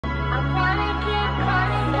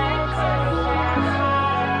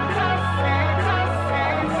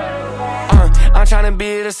I'm trying to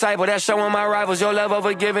be a disciple that's showing my rivals your love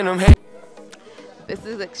over giving them hate. This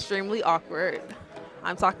is extremely awkward.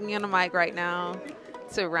 I'm talking on the mic right now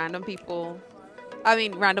to random people. I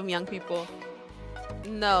mean, random young people.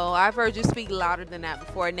 No, I've heard you speak louder than that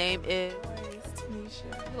before. Name is? You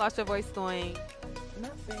lost your voice doing?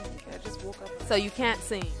 Nothing. I just woke up. So you can't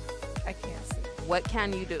sing? I can't sing. What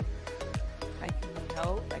can you do? I can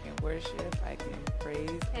help. I can worship. I can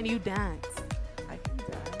praise. Can you dance? I can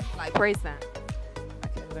dance. Like praise dance? I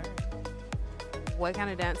can learn. What kind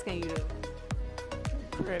of dance can you do?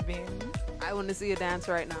 Caribbean. I want to see a dance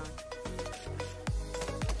right now.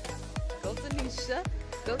 Go to Nisha.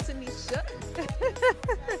 Go to Nisha.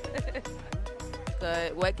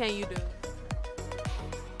 Good. What can you do?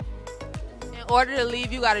 In order to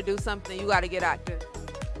leave, you got to do something. You got to get active.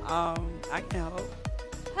 I can help.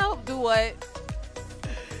 Help do what?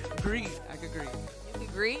 Greet. I can greet. You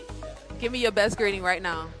can greet? Give me your best greeting right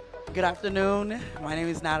now. Good afternoon. My name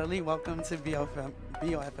is Natalie. Welcome to BOFMI.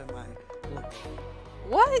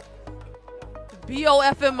 What?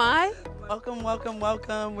 BOFMI? Welcome, welcome,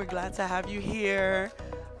 welcome. We're glad to have you here.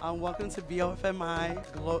 Welcome to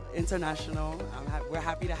BOFMI International. We're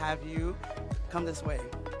happy to have you. Come this way.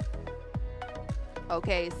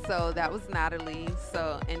 Okay, so that was Natalie.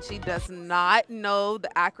 And she does not know the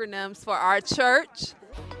acronyms for our church.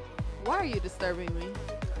 Why are you disturbing me?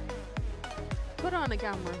 Put on the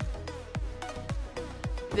camera.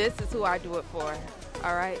 This is who I do it for.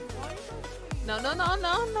 All right? No.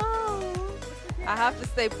 I have to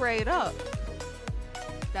stay prayed up.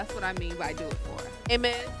 That's what I mean by do it for.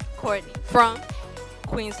 Amen. Courtney. From?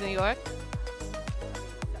 Queens, New York.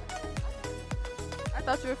 I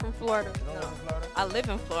thought you were from Florida. No. I live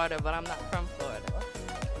in Florida, but I'm not from Florida.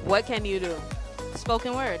 What can you do?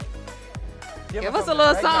 Spoken word. Give us a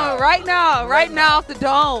little song right now off the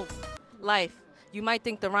dome. Life. You might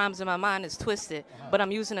think the rhymes in my mind is twisted, but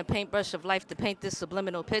I'm using a paintbrush of life to paint this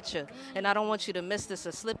subliminal picture. And I don't want you to miss this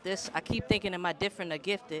or slip this. I keep thinking, am I different or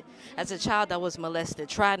gifted? As a child, I was molested,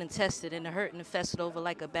 tried and tested, and the hurt infested over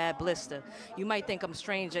like a bad blister. You might think I'm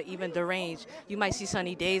strange or even deranged. You might see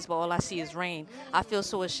sunny days, but all I see is rain. I feel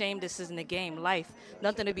so ashamed this isn't a game. Life,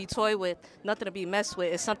 nothing to be toyed with, nothing to be messed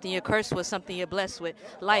with. It's something you're cursed with, something you're blessed with.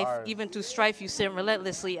 Life, even through strife, you sin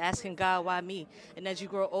relentlessly, asking God, why me? And as you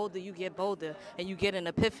grow older, you get bolder. And you get an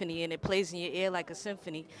epiphany, and it plays in your ear like a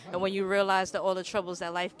symphony. And when you realize that all the troubles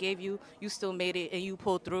that life gave you, you still made it and you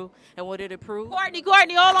pulled through. And what did it prove? Courtney,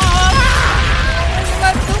 hold on.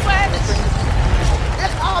 Let's do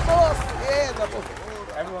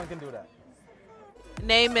it. Everyone can do that.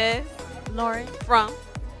 Name is? Lauren. From?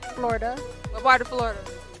 Florida. What part of Florida?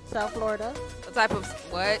 South Florida. What type of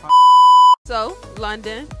what? So,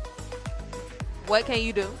 London. What can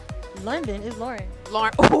you do? London is Lauren.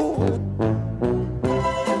 Lauren. Ooh.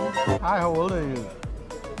 Hi, how old are you?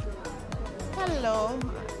 Hello.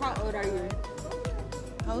 How old are you?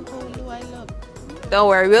 How old do I look? Don't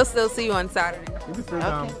worry, we'll still see you on Saturday. You can sit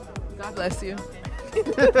down. God bless you.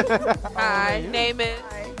 Hi, name is?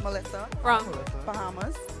 Hi, Melissa. From?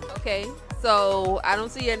 Bahamas. Okay, so I don't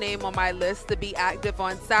see your name on my list to be active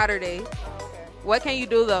on Saturday. What can you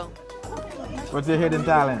do though? What's your hidden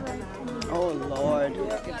talent? Oh Lord.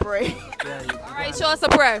 Pray. All right, show us a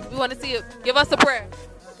prayer. We want to see it. Give us a prayer.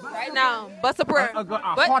 Right now. Bust a prayer. A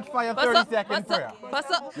hot fire 30-second prayer.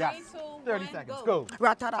 Bust up. Yes. 30 seconds. Go.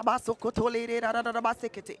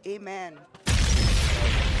 Amen.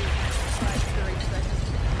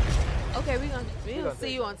 Okay, we'll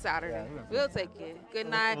see you on Saturday. We'll take it. Good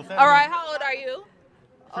night. All right, how old are you?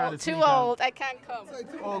 Oh, too old. I can't come.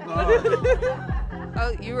 Oh, God.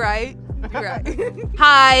 Oh, you're right. You're right.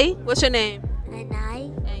 Hi, what's your name?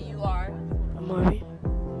 Anai. And you are? Amori.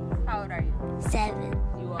 How old are you? 7.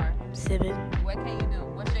 You are? 7. What can you do?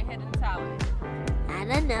 What's your hidden talent? I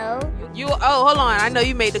don't know. Oh, hold on. I know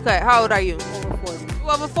you made the cut. How old are you? Over 40. You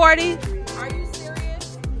over 40? Are you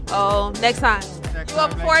serious? Oh, next time. You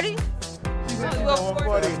over 40? You over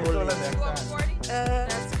 40? You over 40?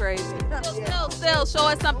 That's crazy. Still, show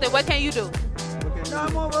us something. What can you do? No,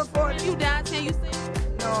 I'm over 40. Can you dance? Can you sing?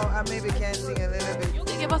 No, I maybe can sing a little bit. You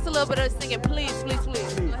can give us a little bit of singing, please. Go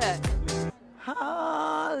ahead.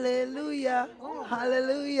 Hallelujah.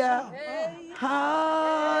 Hallelujah.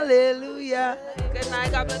 Hallelujah. Good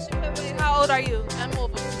night. God bless you. Wait, how old are you? I'm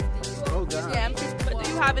over 50. Oh, God. Yeah, I'm 50. But do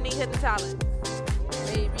you have any hidden talent?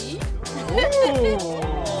 Maybe.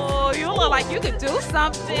 Oh, you look like you could do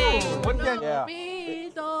something. What can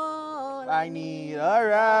I need? All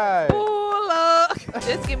right. Oh, look.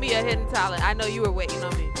 Just give me a hidden talent. I know you were waiting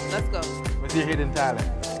on me. Let's go. What's your hidden talent?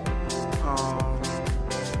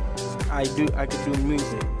 I could do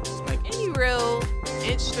music. Like Any real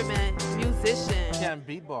instrument, musician can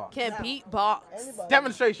beatbox. can beatbox.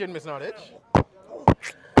 Demonstration, Miss Nottage.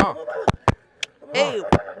 Hey,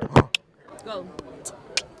 go.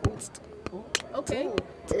 Okay.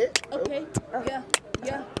 Okay. Yeah.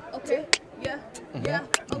 Yeah. Okay. Yeah. Yeah.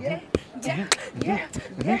 Okay. Yeah. Yeah.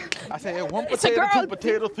 Yeah. I said 1 It's a potato, girl. 2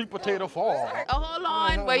 potato, 3 potato, 4. Oh, hold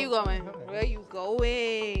on. Where you going? Where you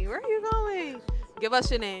going? Where you going? Give us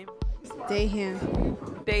your name. Dahan,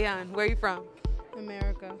 Dayan. Where you from?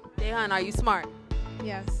 America. Dayan, are you smart?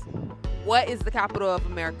 Yes. What is the capital of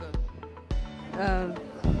America?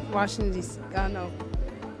 Washington, D.C. No.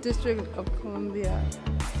 District of Columbia.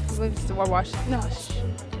 What's the Washington? No.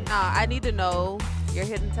 Nah, I need to know your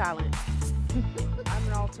hidden talent. I'm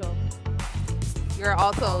an alto. You're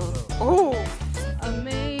also. Ooh.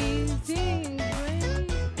 Amazing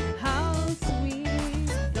grace, how sweet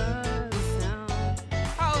the sound.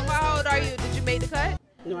 How old are you? Did you make the cut?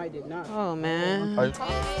 No, I did not. Oh, man. Are you-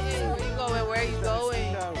 Hey, where you going? Where are you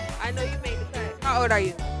going? I know you made the cut. How old are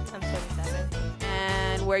you? I'm 27.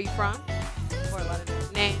 And where are you from? Fort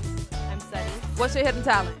Lauderdale. Name. I'm Sunny. What's your hidden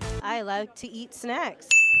talent? I like to eat snacks.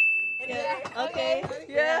 Yeah. Okay.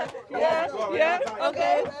 Yeah. Yeah. Yeah.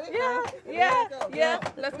 Okay. Yeah. Yeah. Yeah.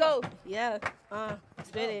 Let's go. Yeah.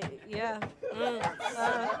 Spit it. Yeah. Yeah.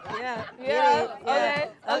 Yeah. Get it.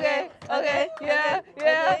 Okay. Okay. Okay. Yeah.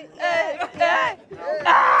 Yeah. Okay. Hey. Hey.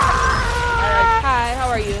 Hi. How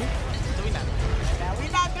are you?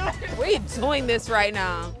 We're doing this right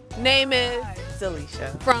now. Name is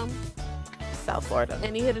Alicia from South Florida.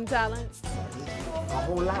 any hidden talents? A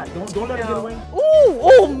whole lot. Don't let her get away.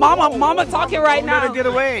 Ooh, mama talking right Don't let her get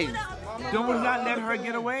away. Do not let her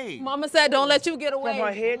get away. Mama said, "Don't let you get away." From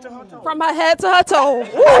her head to her toe. From her head to her toe.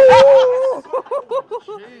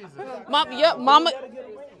 Mom, yep, Mama.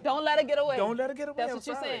 Don't let her get away. Don't let her get away. That's I'm what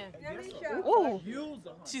you're sorry. saying. Ooh.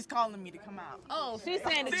 She's calling me to come out. Oh, she's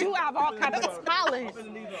saying that you have all kinds of talent.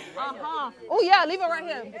 Oh yeah, leave it right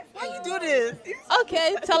here. Why you do this?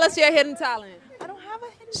 Okay, tell us your hidden talent. I don't have a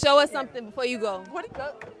hidden. Show us something before you go.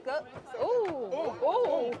 Go. Ooh, ooh,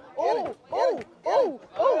 ooh, ooh, ooh,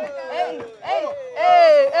 ooh. Hey, hey,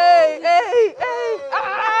 hey, hey, hey, hey.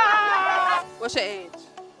 Ah! What's your age?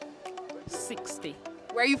 60.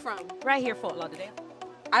 Where are you from? Right here, Fort Lauderdale.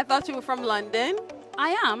 I thought you were from London.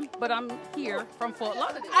 I am, but I'm here from Fort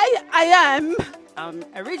Lauderdale. I am. I'm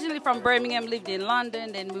originally from Birmingham, lived in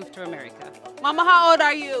London, then moved to America. Mama, how old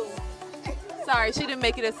are you? Sorry, she didn't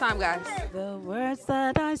make it this time, guys. The words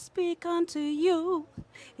that I speak unto you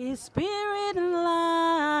is spirit and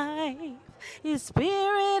life. Is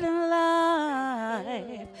spirit and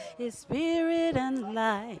life. Is spirit and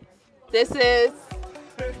life. This is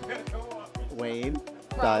Wayne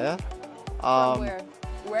Dyer. from where?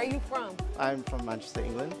 Where are you from? I'm from Manchester,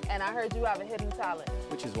 England. And I heard you have a hidden talent.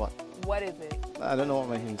 Which is what? What is it? I don't know what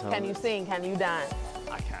my hidden talent Can you sing? Can you dance?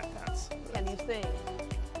 I can't dance. Can you sing?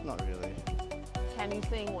 Not really. Can you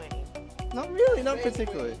sing, Wayne? Not really, not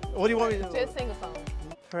particularly. What do you want me to do? Just sing a song.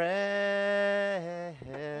 Prayer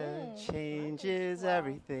changes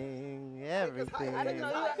everything, everything. I didn't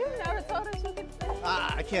know you never told us you could sing.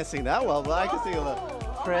 I can't sing that well, but I can sing a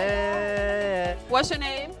little. Prayer. What's your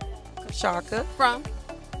name? Shaka From?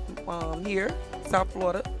 here, South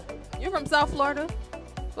Florida. You're from South Florida?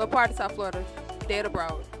 What part of South Florida? Dade or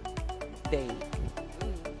Broward? Dade.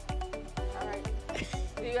 All right.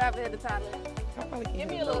 Do you have a hidden talent? Give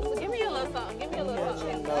me a little song. Give me a little song. Give me a little song.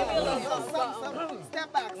 Give me a little song.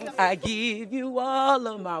 Step back. I give you all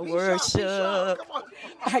of my worship.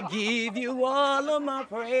 I give you all of my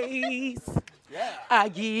praise. I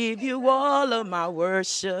give you all of my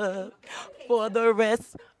worship for the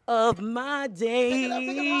rest of my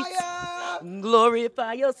days.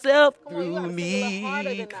 Glorify yourself through me.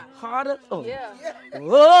 Harder? Oh. Yeah.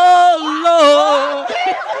 Oh, Lord.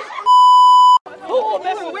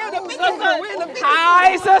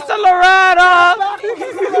 Hi, Sister Loretta.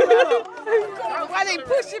 Why they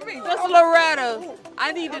pushing me? Sister Loretta,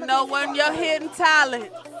 I need to know one of your hidden talents.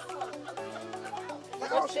 You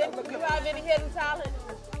have any hidden talent?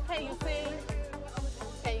 Can you sing?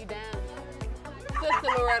 Can you dance? Sister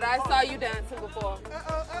Loretta, I saw you dancing before.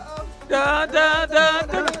 Da, da, da,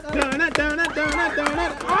 da.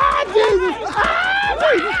 Ah, Jesus! Ah,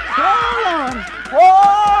 Jesus! Hold on! Whoa!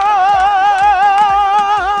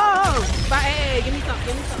 But hey, give me some.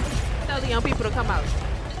 Give me some. Tell the young people to come out.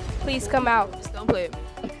 Please come out. Just don't play with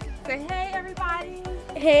me. Say, hey, everybody.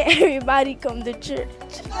 Hey, everybody, come to church.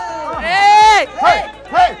 Hey! Hey!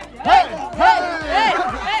 Hey! Hey! Hey!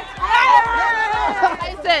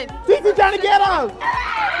 I said, Titi trying to get us!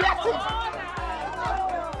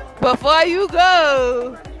 Before you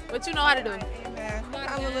go, what you know how to do? Amen.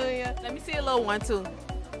 Hallelujah. Let me see a little 1, 2.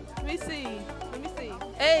 Let me see.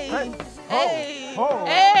 Hey, hey,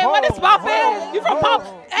 what is poppin'? You from Pop?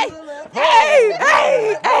 Hey,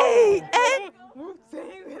 hey. Hey,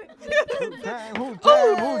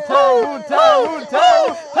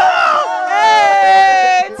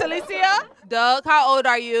 Talicia. Doug, how old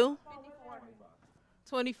are you?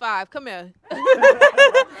 25. Come here.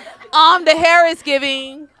 The hair is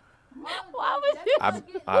giving. Why would you?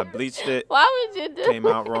 I bleached it. Why would you do? Came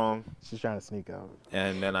out wrong. She's trying to sneak out.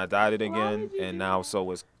 And then I dyed it again, and now so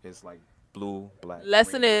it's like blue, black.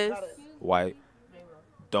 Lesson is white.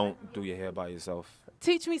 Don't do your hair by yourself.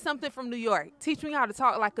 teach me something from New York. Teach me how to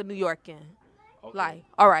talk like a New Yorkan. Okay. Like,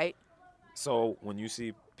 all right. So when you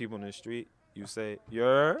see people in the street, you say,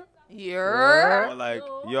 "You're." Or like,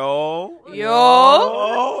 yo.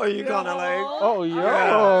 Yo. And you kind of like, oh,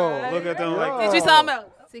 yo. Look at them like, teach me something else.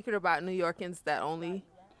 Secret about New Yorkans that only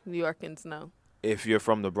New Yorkans know. If you're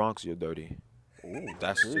from the Bronx, you're dirty. Ooh,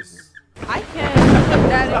 that's just. I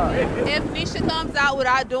can. If Nisha comes out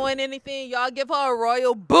without doing anything, y'all give her a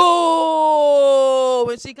royal boo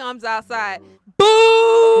when she comes outside. Boo!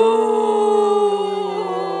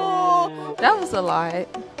 That was a lot.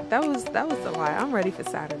 That was a lot. I'm ready for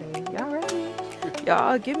Saturday. Y'all ready?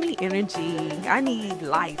 Y'all give me energy. I need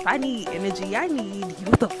life. I need energy. I need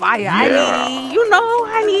youth of fire. Yeah. I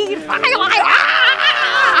need fire.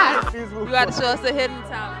 You gotta show us a hidden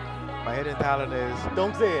talent. My hidden talent is,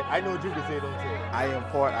 don't say it. I know what you can say, don't say it. I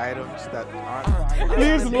import items that aren't.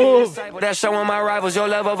 Please move. That's showing my rivals your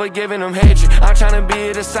love over giving them hatred. I'm trying to be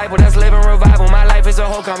a disciple that's living revival. My life is a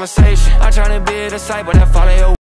whole conversation. I'm trying to be a disciple that follow your